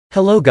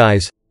Hello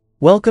guys.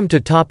 Welcome to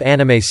Top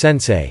Anime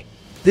Sensei.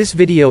 This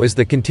video is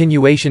the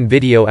continuation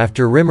video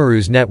after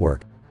Rimuru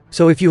Network.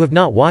 So if you have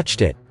not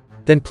watched it,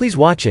 then please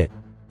watch it.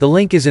 The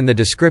link is in the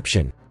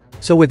description.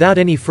 So without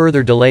any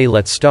further delay,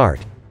 let's start.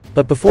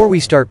 But before we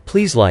start,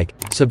 please like,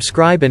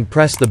 subscribe and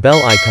press the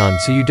bell icon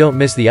so you don't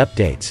miss the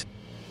updates.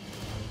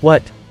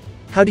 What?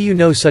 How do you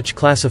know such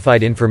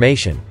classified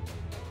information?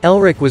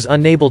 Elric was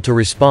unable to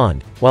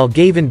respond, while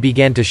Gavin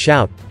began to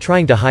shout,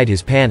 trying to hide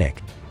his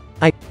panic.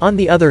 I, on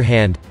the other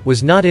hand,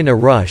 was not in a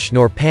rush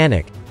nor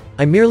panic.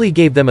 I merely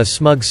gave them a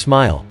smug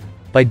smile.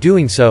 By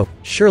doing so,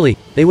 surely,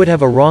 they would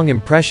have a wrong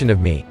impression of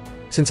me.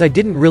 Since I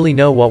didn't really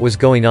know what was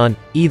going on,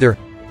 either.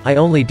 I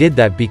only did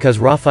that because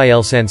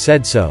Raphael-san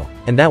said so,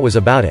 and that was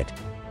about it.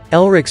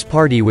 Elric's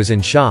party was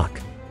in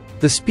shock.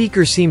 The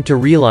speaker seemed to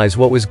realize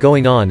what was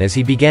going on as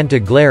he began to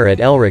glare at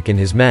Elric and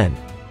his men.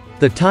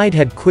 The tide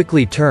had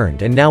quickly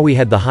turned and now we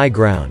had the high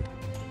ground.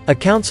 A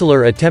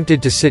counselor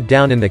attempted to sit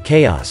down in the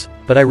chaos,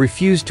 but I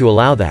refused to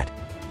allow that.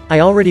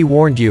 I already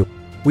warned you.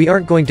 We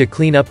aren't going to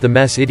clean up the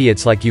mess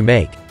idiots like you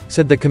make,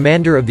 said the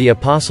commander of the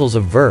Apostles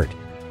of Vert.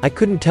 I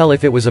couldn't tell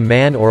if it was a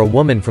man or a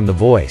woman from the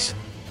voice.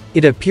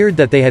 It appeared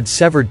that they had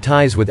severed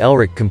ties with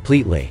Elric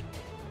completely.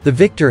 The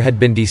victor had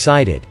been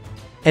decided.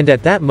 And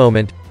at that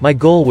moment, my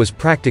goal was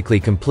practically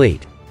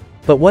complete.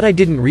 But what I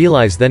didn't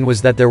realize then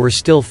was that there were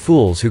still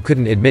fools who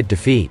couldn't admit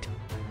defeat.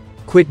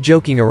 Quit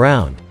joking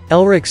around.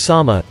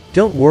 Elric-sama,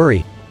 don't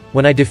worry.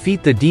 When I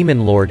defeat the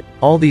Demon Lord,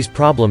 all these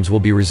problems will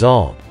be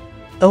resolved.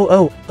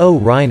 Oh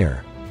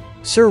Reiner.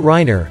 Sir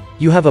Reiner,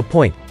 you have a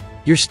point.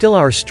 You're still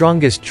our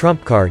strongest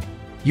trump card.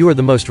 You are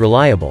the most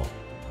reliable.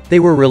 They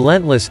were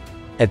relentless.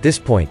 At this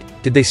point,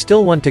 did they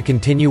still want to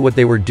continue what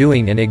they were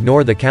doing and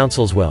ignore the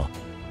council's will?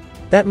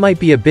 That might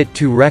be a bit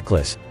too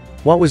reckless.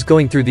 What was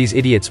going through these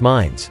idiots'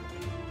 minds?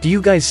 Do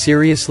you guys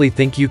seriously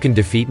think you can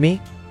defeat me?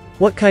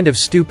 What kind of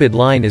stupid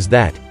line is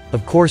that?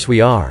 Of course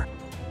we are.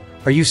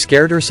 Are you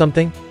scared or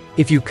something?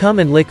 If you come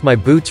and lick my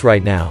boots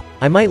right now,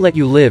 I might let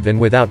you live and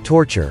without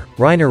torture,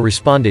 Reiner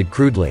responded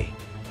crudely.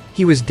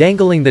 He was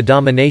dangling the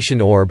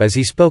domination orb as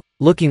he spoke,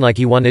 looking like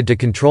he wanted to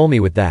control me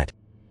with that.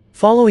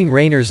 Following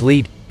Reiner's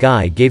lead,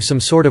 Guy gave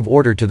some sort of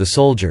order to the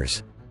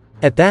soldiers.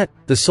 At that,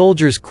 the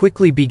soldiers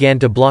quickly began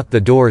to block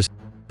the doors.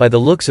 By the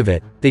looks of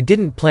it, they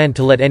didn't plan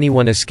to let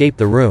anyone escape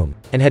the room,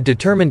 and had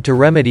determined to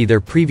remedy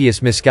their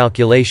previous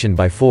miscalculation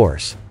by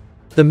force.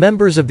 The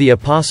members of the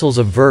Apostles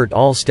of Vert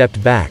all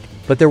stepped back,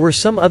 but there were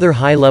some other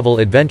high-level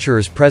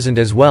adventurers present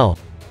as well.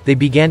 They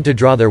began to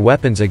draw their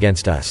weapons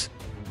against us.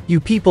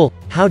 You people,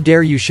 how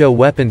dare you show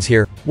weapons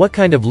here? What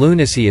kind of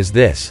lunacy is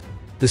this?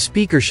 The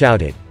speaker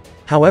shouted.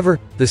 However,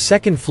 the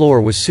second floor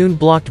was soon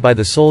blocked by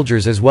the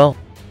soldiers as well.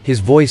 His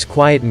voice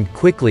quietened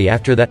quickly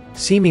after that,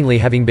 seemingly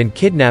having been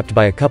kidnapped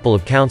by a couple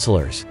of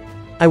counselors.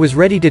 I was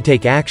ready to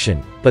take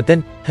action, but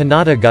then,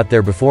 Hinata got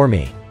there before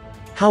me.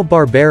 How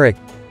barbaric.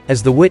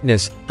 As the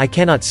witness, I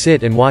cannot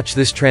sit and watch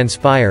this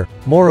transpire.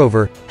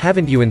 Moreover,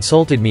 haven't you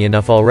insulted me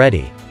enough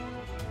already?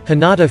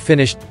 Hinata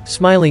finished,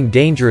 smiling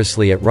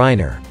dangerously at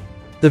Reiner.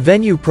 The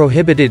venue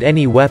prohibited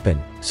any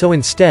weapon, so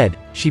instead,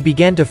 she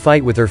began to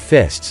fight with her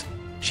fists.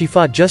 She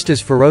fought just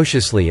as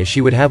ferociously as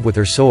she would have with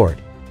her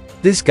sword.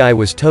 This guy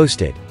was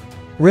toasted.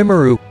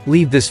 Rimuru,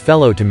 leave this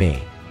fellow to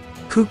me.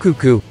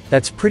 Kukuku,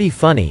 that's pretty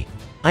funny.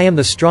 I am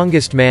the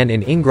strongest man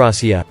in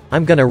Ingracia.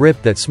 I'm gonna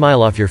rip that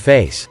smile off your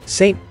face.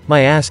 Saint,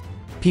 my ass.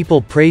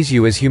 People praise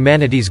you as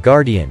humanity's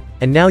guardian,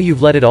 and now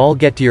you've let it all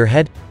get to your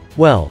head?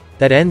 Well,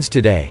 that ends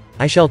today.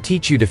 I shall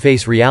teach you to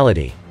face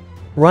reality.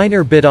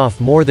 Reiner bit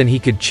off more than he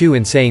could chew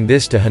in saying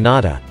this to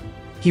Hinata.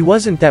 He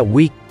wasn't that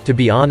weak, to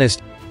be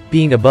honest,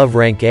 being above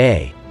rank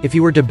A. If he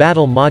were to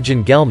battle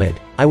Majin Gelmid,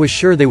 I was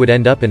sure they would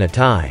end up in a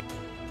tie.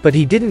 But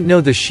he didn't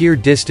know the sheer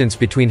distance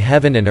between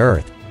heaven and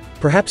earth.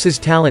 Perhaps his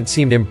talent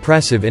seemed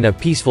impressive in a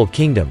peaceful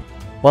kingdom.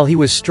 While he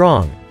was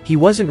strong, he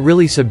wasn't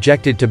really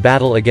subjected to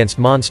battle against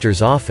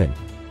monsters often.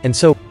 And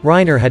so,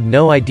 Reiner had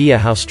no idea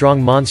how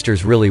strong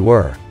monsters really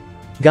were.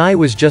 Guy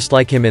was just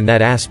like him in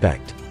that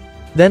aspect.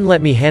 Then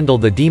let me handle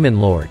the Demon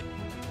Lord.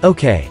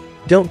 Okay.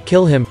 Don't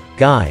kill him,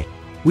 Guy.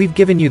 We've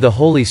given you the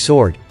Holy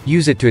Sword,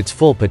 use it to its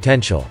full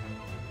potential.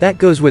 That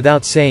goes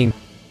without saying.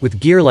 With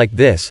gear like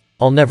this,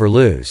 I'll never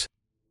lose.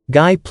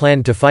 Guy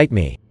planned to fight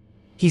me.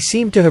 He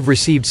seemed to have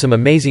received some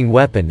amazing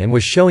weapon and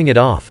was showing it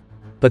off.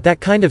 But that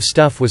kind of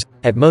stuff was,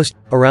 at most,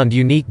 around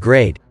unique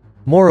grade.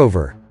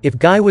 Moreover, if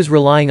Guy was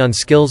relying on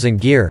skills and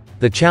gear,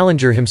 the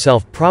challenger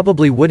himself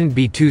probably wouldn't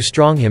be too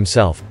strong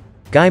himself.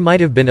 Guy might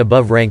have been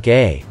above rank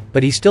A,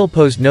 but he still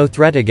posed no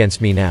threat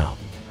against me now.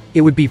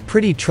 It would be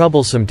pretty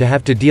troublesome to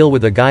have to deal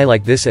with a guy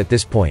like this at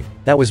this point.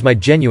 That was my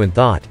genuine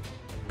thought.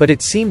 But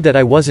it seemed that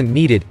I wasn't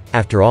needed,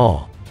 after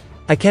all.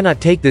 I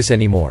cannot take this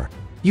anymore.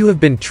 You have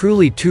been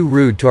truly too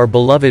rude to our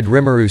beloved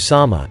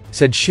Rimuru-sama,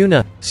 said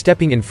Shuna,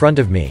 stepping in front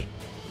of me.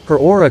 Her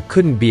aura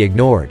couldn't be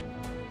ignored.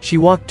 She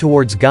walked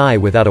towards Guy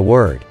without a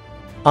word.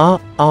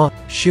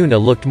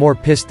 Shuna looked more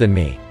pissed than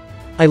me.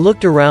 I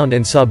looked around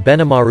and saw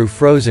Benimaru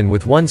frozen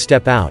with one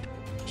step out.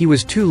 He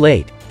was too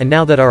late, and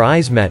now that our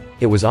eyes met,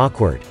 it was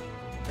awkward.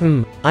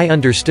 I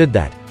understood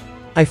that.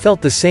 I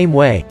felt the same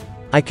way.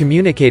 I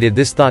communicated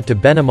this thought to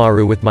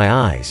Benimaru with my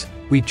eyes.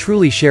 We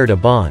truly shared a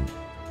bond.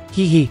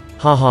 Hee hee,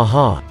 ha ha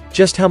ha.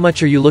 Just how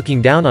much are you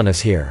looking down on us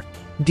here?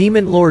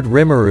 Demon Lord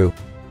Rimuru,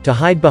 to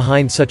hide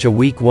behind such a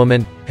weak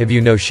woman, have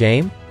you no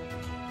shame?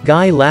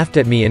 Guy laughed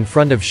at me in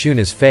front of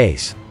SHUNA'S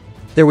face.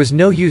 There was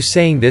no use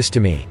saying this to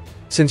me.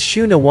 Since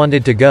SHUNA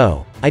wanted to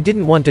go, I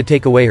didn't want to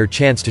take away her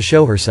chance to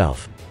show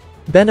herself.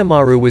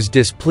 Benimaru was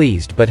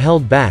displeased but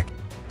held back,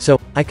 so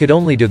I could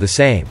only do the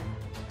same.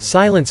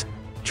 Silence.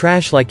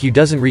 Trash like you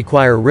doesn't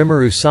require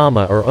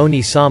Rimuru-sama or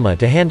Oni-sama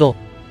to handle.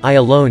 I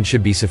alone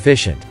should be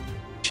sufficient.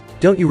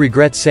 Don't you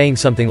regret saying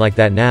something like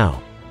that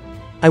now?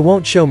 I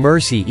won't show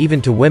mercy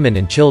even to women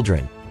and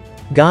children.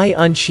 Guy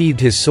unsheathed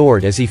his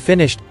sword as he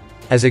finished.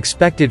 As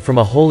expected from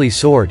a holy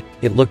sword,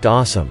 it looked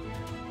awesome.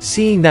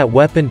 Seeing that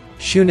weapon,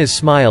 SHUNA'S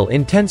smile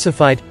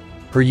intensified.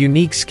 Her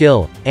unique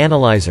skill,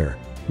 Analyzer,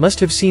 must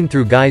have seen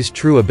through Guy's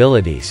true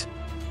abilities.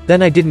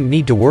 Then I didn't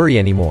need to worry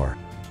anymore.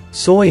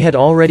 Soy had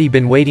already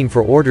been waiting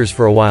for orders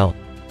for a while.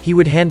 He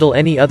would handle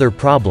any other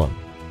problem.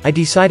 I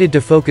decided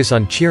to focus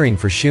on cheering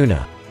for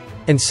SHUNA.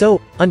 And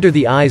so, under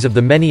the eyes of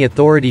the many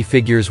authority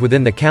figures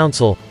within the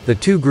council, the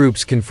two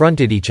groups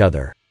confronted each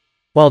other.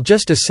 While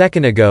just a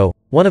second ago,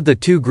 one of the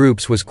two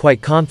groups was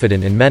quite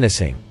confident and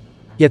menacing.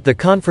 Yet the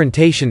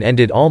confrontation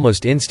ended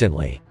almost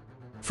instantly.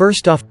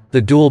 First off,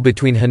 the duel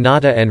between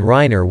Hinata and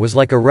Reiner was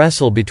like a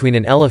wrestle between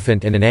an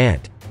elephant and an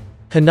ant.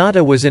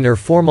 Hinata was in her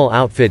formal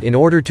outfit in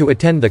order to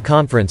attend the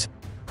conference.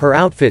 Her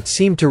outfit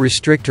seemed to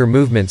restrict her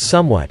movements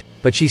somewhat,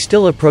 but she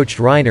still approached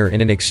Reiner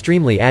in an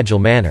extremely agile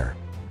manner.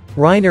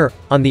 Reiner,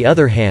 on the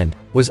other hand,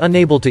 was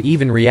unable to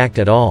even react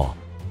at all.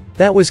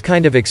 That was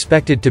kind of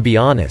expected, to be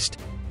honest.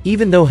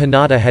 Even though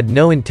Hinata had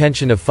no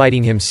intention of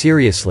fighting him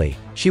seriously,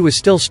 she was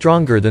still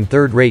stronger than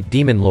third-rate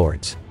demon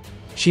lords.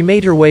 She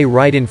made her way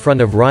right in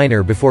front of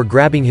Reiner before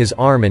grabbing his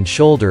arm and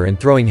shoulder and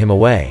throwing him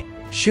away.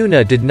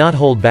 SHUNA did not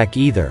hold back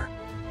either.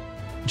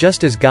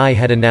 Just as Guy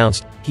had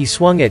announced, he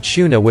swung at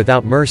SHUNA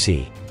without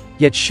mercy.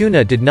 Yet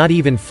SHUNA did not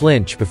even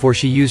flinch before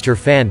she used her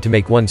fan to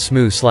make one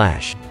smooth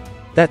slash.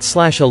 That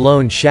slash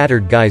alone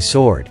shattered Guy's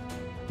sword.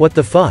 What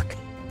the fuck?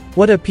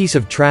 What a piece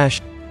of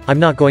trash. I'm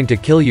not going to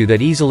kill you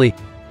that easily.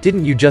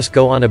 Didn't you just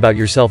go on about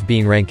yourself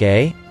being rank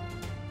A?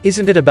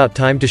 Isn't it about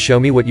time to show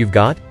me what you've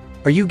got?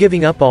 Are you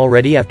giving up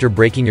already after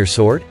breaking your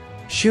sword?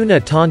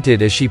 SHUNA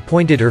taunted as she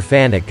pointed her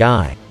fan at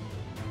Guy.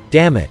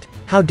 Damn it.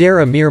 How dare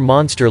a mere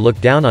monster look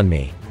down on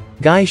me?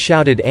 Guy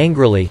shouted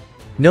angrily.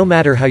 No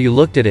matter how you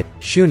looked at it,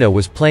 SHUNA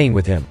was playing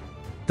with him.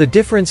 The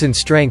difference in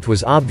strength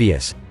was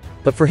obvious.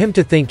 But for him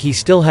to think he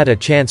still had a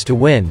chance to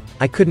win,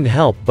 I couldn't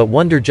help but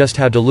wonder just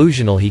how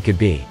delusional he could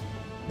be.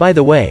 By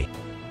the way,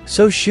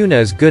 so SHUNA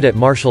is good at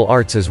martial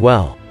arts as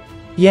well.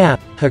 Yeah,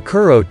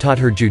 Hakuro taught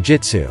her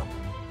jujitsu.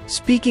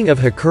 Speaking of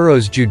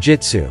Hakuro's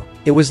jujitsu,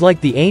 it was like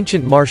the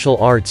ancient martial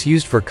arts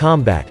used for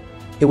combat.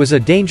 It was a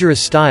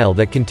dangerous style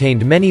that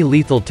contained many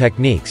lethal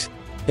techniques.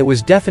 It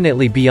was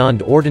definitely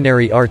beyond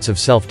ordinary arts of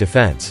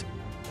self-defense.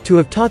 To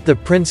have taught the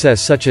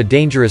princess such a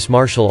dangerous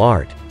martial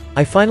art,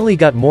 I finally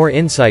got more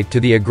insight to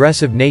the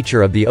aggressive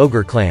nature of the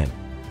ogre clan.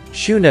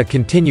 SHUNA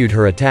continued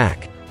her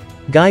attack.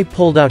 Guy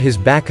pulled out his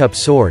backup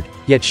sword,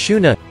 yet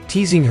SHUNA,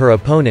 teasing her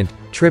opponent,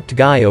 tripped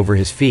Guy over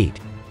his feet.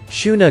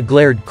 SHUNA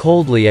glared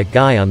coldly at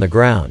Guy on the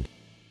ground.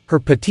 Her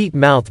petite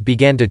mouth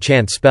began to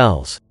chant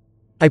spells.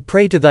 I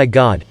pray to thy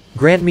god,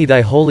 grant me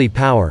thy holy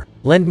power,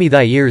 lend me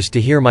thy ears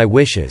to hear my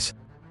wishes.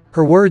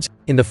 Her words,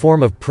 in the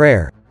form of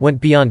prayer, went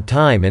beyond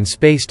time and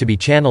space to be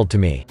channeled to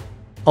me.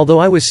 Although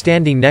I was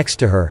standing next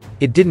to her,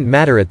 it didn't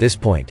matter at this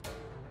point.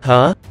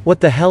 Huh?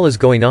 What the hell is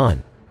going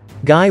on?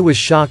 Guy was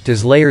shocked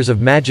as layers of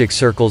magic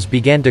circles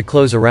began to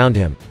close around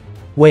him.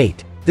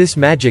 Wait, this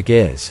magic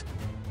is...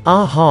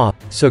 Aha,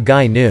 so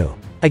Guy knew.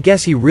 I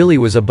guess he really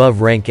was above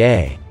rank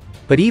A.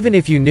 But even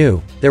if you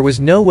knew, there was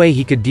no way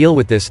he could deal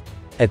with this.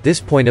 At this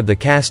point of the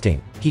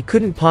casting, he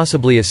couldn't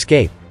possibly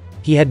escape.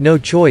 He had no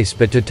choice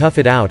but to tough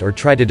it out or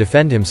try to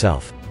defend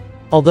himself.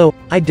 Although,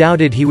 I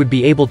doubted he would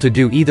be able to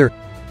do either.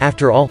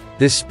 After all,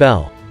 this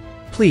spell.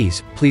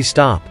 Please, please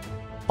stop.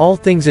 All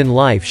things in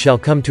life shall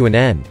come to an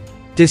end.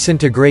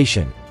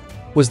 Disintegration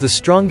was the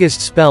strongest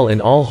spell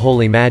in all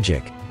holy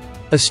magic.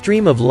 A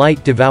stream of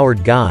light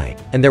devoured Guy,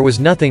 and there was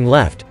nothing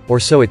left, or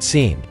so it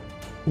seemed.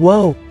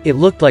 Whoa, it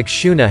looked like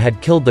SHUNA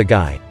had killed the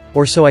guy,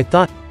 or so I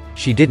thought.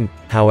 She didn't,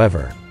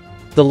 however.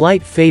 The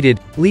light faded,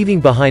 leaving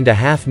behind a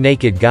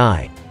half-naked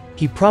Guy.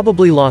 He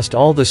probably lost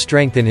all the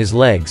strength in his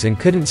legs and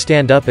couldn't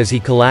stand up as he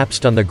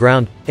collapsed on the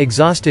ground,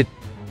 exhausted.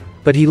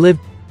 But he lived.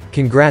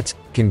 Congrats,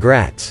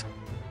 congrats.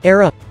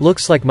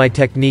 Looks like my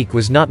technique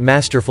was not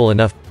masterful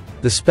enough.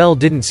 The spell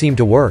didn't seem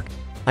to work.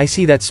 I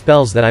see that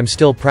spells that I'm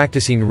still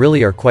practicing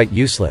really are quite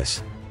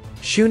useless.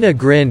 SHUNA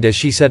grinned as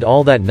she said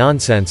all that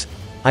nonsense.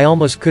 I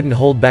almost couldn't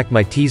hold back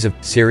my tease of,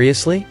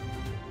 seriously?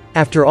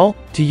 After all,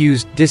 to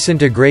use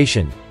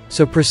disintegration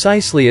so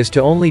precisely as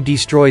to only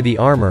destroy the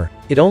armor,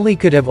 it only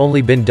could have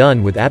only been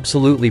done with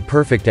absolutely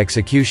perfect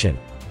execution.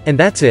 And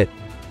that's it.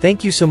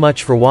 Thank you so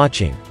much for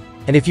watching.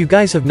 And if you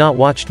guys have not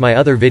watched my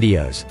other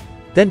videos,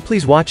 then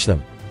please watch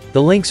them.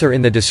 The links are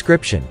in the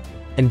description.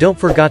 And don't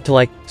forget to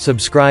like,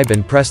 subscribe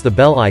and press the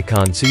bell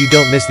icon so you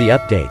don't miss the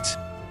updates.